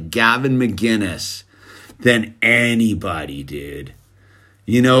guys like Gavin McInnes than anybody, dude.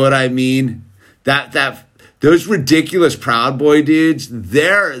 You know what I mean? Those ridiculous Proud Boy dudes,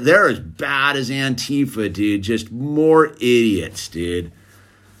 they're as bad as Antifa, dude. Just more idiots, dude.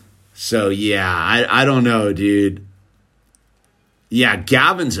 So yeah, I don't know, dude. Yeah,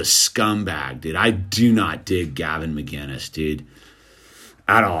 Gavin's a scumbag, dude. I do not dig Gavin McInnes, dude,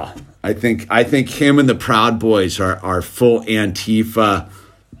 at all. I think him and the Proud Boys are full Antifa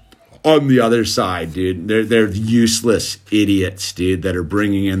on the other side, dude. They're useless idiots, dude, that are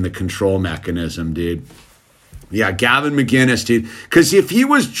bringing in the control mechanism, dude. Yeah, Gavin McInnes, dude. Because if he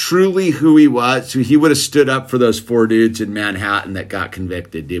was truly who he was, he would have stood up for those 4 dudes in Manhattan that got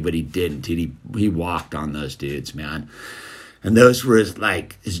convicted, dude. But he didn't, dude. He walked on those dudes, man. And those were his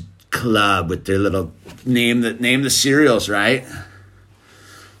club with their little name the cereals, right?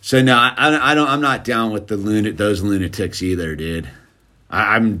 So no, I'm not down with those lunatics either, dude.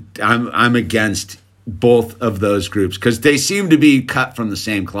 I'm against both of those groups because they seem to be cut from the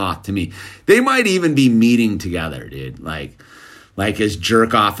same cloth to me. They might even be meeting together, dude. Like as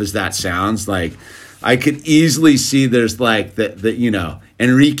jerk off as that sounds, like I could easily see there's like the you know,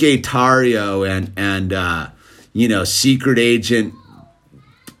 Enrique Tarrio and secret agent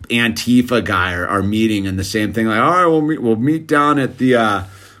Antifa guy are meeting in the same thing. Like, all right, we'll meet down at the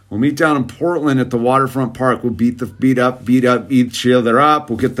we'll meet down in Portland at the waterfront park. We'll beat each other up.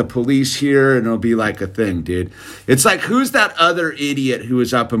 We'll get the police here, and it'll be like a thing, dude. It's like, who's that other idiot who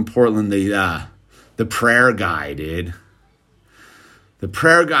was up in Portland? The prayer guy, dude. The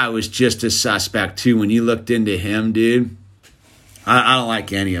prayer guy was just a suspect too. When you looked into him, dude, I don't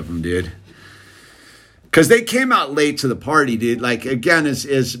like any of them, dude. Because they came out late to the party, dude. Like, again,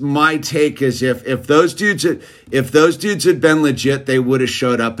 is my take is if those dudes had been legit, they would have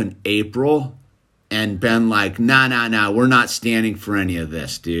showed up in April and been like, nah, we're not standing for any of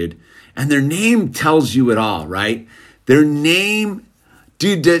this, dude. And their name tells you it all, right? Their name,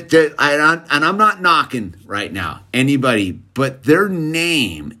 dude, and I'm not knocking right now anybody, but their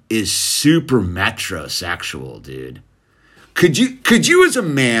name is super metrosexual, dude. Could you as a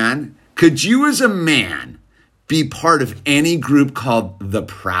man be part of any group called the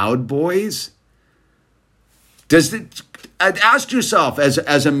Proud Boys? Ask yourself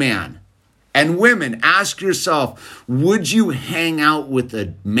as a man, and women, ask yourself, would you hang out with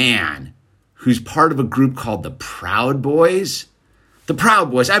a man who's part of a group called the Proud Boys? The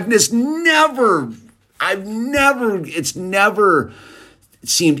Proud Boys. It's never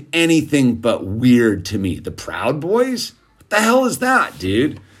seemed anything but weird to me. The Proud Boys? What the hell is that,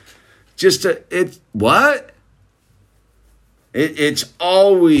 dude? It's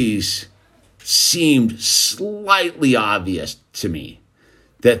always seemed slightly obvious to me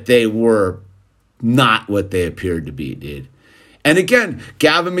that they were not what they appeared to be, dude. And again,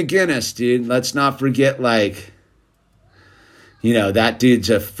 Gavin McInnes, dude, let's not forget, like, you know, that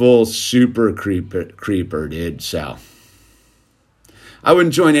dude's a full super creeper, dude. So I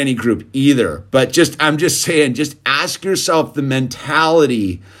wouldn't join any group either, but I'm just saying, just ask yourself the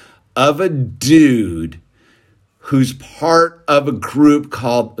mentality of a dude who's part of a group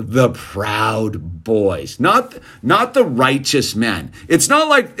called the Proud Boys, not the Righteous Men. It's not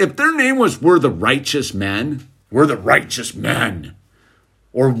like if their name was We're the Righteous Men, or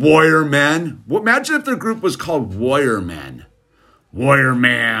Warrior Men. Imagine if their group was called Warrior Man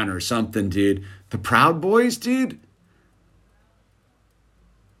or something, dude. The Proud Boys, dude.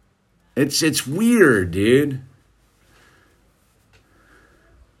 It's weird, dude.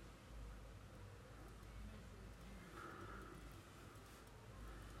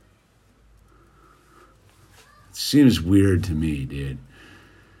 Seems weird to me, dude.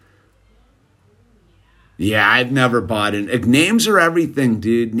 Yeah, I've never bought in. Names are everything,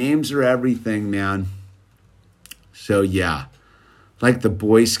 dude. Names are everything, man. So, yeah. Like the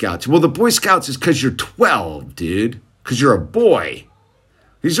Boy Scouts. Well, the Boy Scouts is because you're 12, dude. Because you're a boy.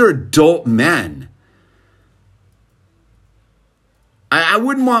 These are adult men. I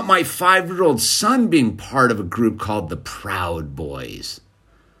wouldn't want my 5-year-old son being part of a group called the Proud Boys.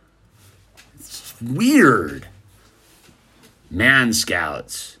 It's weird. Man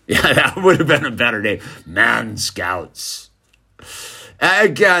Scouts. Yeah, that would have been a better name. Man Scouts.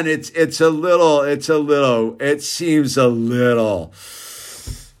 Again, it seems a little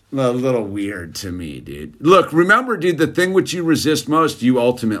weird to me, dude. Look, remember, dude, the thing which you resist most, you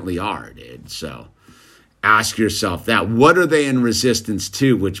ultimately are, dude. So ask yourself that. What are they in resistance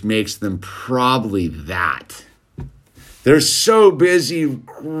to, which makes them probably that? They're so busy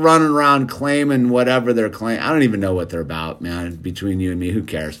running around claiming whatever they're claiming. I don't even know what they're about, man. Between you and me, who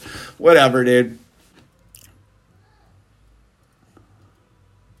cares? Whatever, dude.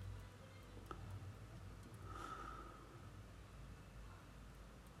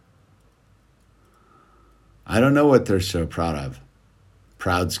 I don't know what they're so proud of.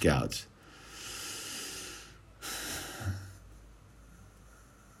 Proud Scouts.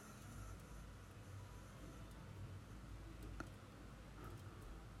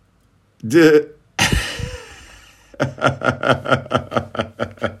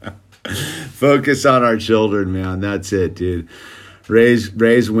 Focus on our children, man. That's it, dude.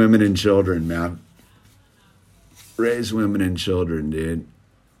 Raise women and children, man. Raise women and children, dude.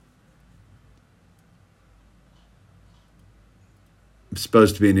 I'm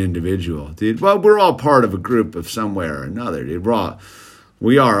supposed to be an individual, dude. Well, we're all part of a group of somewhere or another, dude.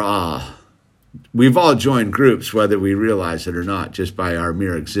 We've all joined groups, whether we realize it or not, just by our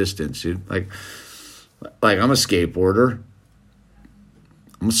mere existence, dude. Like I'm a skateboarder.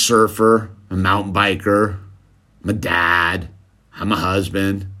 I'm a surfer. I'm a mountain biker. I'm a dad. I'm a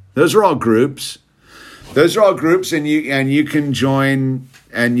husband. Those are all groups. And you can join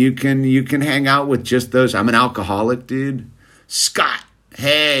and you can hang out with just those. I'm an alcoholic, dude. Scott,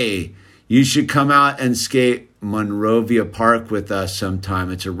 hey, you should come out and skate Monrovia Park with us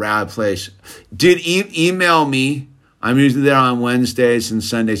sometime. It's a rad place. Dude, email me. I'm usually there on Wednesdays and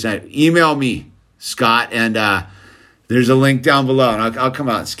Sundays night. Email me, Scott, and there's a link down below, and I'll come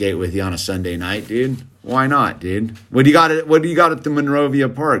out and skate with you on a Sunday night, dude. Why not, dude? What do you got at the Monrovia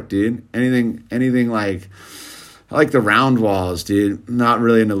Park, dude? Anything like, I like the round walls, dude. Not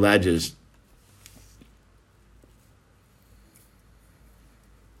really into ledges.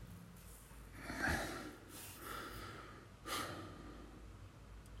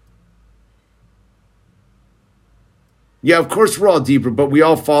 Yeah, of course we're all deeper, but we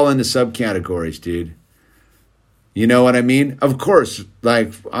all fall into subcategories, dude. You know what I mean? Of course,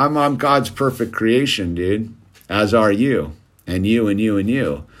 like I'm God's perfect creation, dude, as are you, and you, and you, and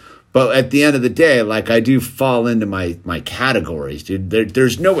you. But at the end of the day, like I do fall into my categories, dude.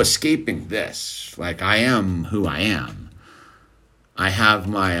 There's no escaping this. Like I am who I am. I have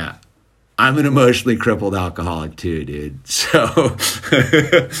my... I'm an emotionally crippled alcoholic too, dude. So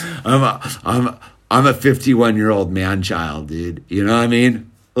I'm a 51-year-old man-child, dude. You know what I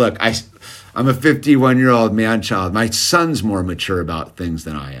mean? Look, I'm a 51-year-old man-child. My son's more mature about things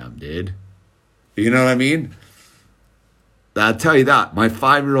than I am, dude. You know what I mean? I'll tell you that. My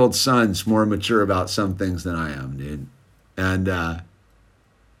 5-year-old son's more mature about some things than I am, dude. And I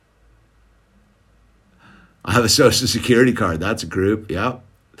have a Social Security card. That's a group, yep.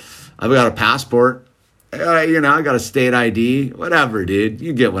 I've got a passport. I got a state ID, whatever, dude.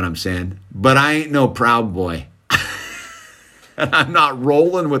 You get what I'm saying. But I ain't no proud boy. And I'm not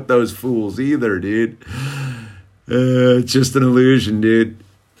rolling with those fools either, dude. It's just an illusion, dude.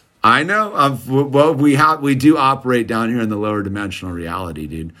 I know. We do operate down here in the lower dimensional reality,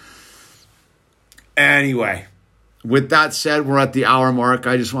 dude. Anyway, with that said, we're at the hour mark.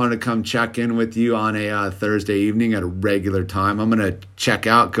 I just wanted to come check in with you on a Thursday evening at a regular time. I'm going to check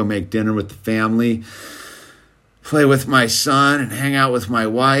out, go make dinner with the family, play with my son, and hang out with my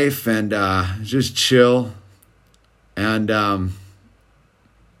wife, and just chill. And I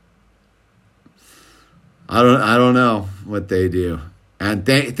don't know what they do. And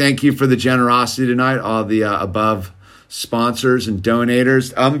thank you for the generosity tonight, all the above sponsors and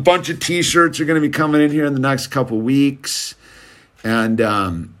donators. A bunch of T-shirts are going to be coming in here in the next couple weeks, and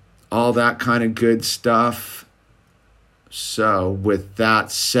all that kind of good stuff. So with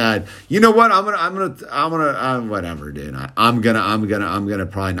that said, you know what? I'm gonna whatever, dude. I'm gonna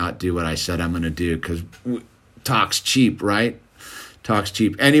probably not do what I said I'm gonna do because talk's cheap, right? Talk's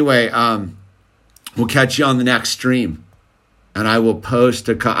cheap. Anyway, we'll catch you on the next stream. And I will post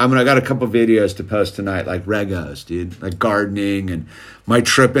I got a couple videos to post tonight, like regos, dude, like gardening and my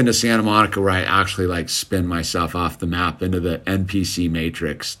trip into Santa Monica where I actually like spin myself off the map into the NPC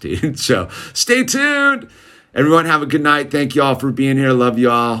matrix, dude. So stay tuned. Everyone have a good night. Thank you all for being here. Love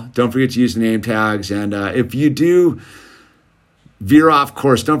you all. Don't forget to use the name tags. And if you do veer off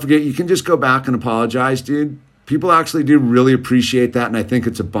course, don't forget, you can just go back and apologize, dude. People actually do really appreciate that. And I think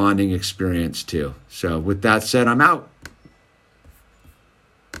it's a bonding experience too. So with that said, I'm out.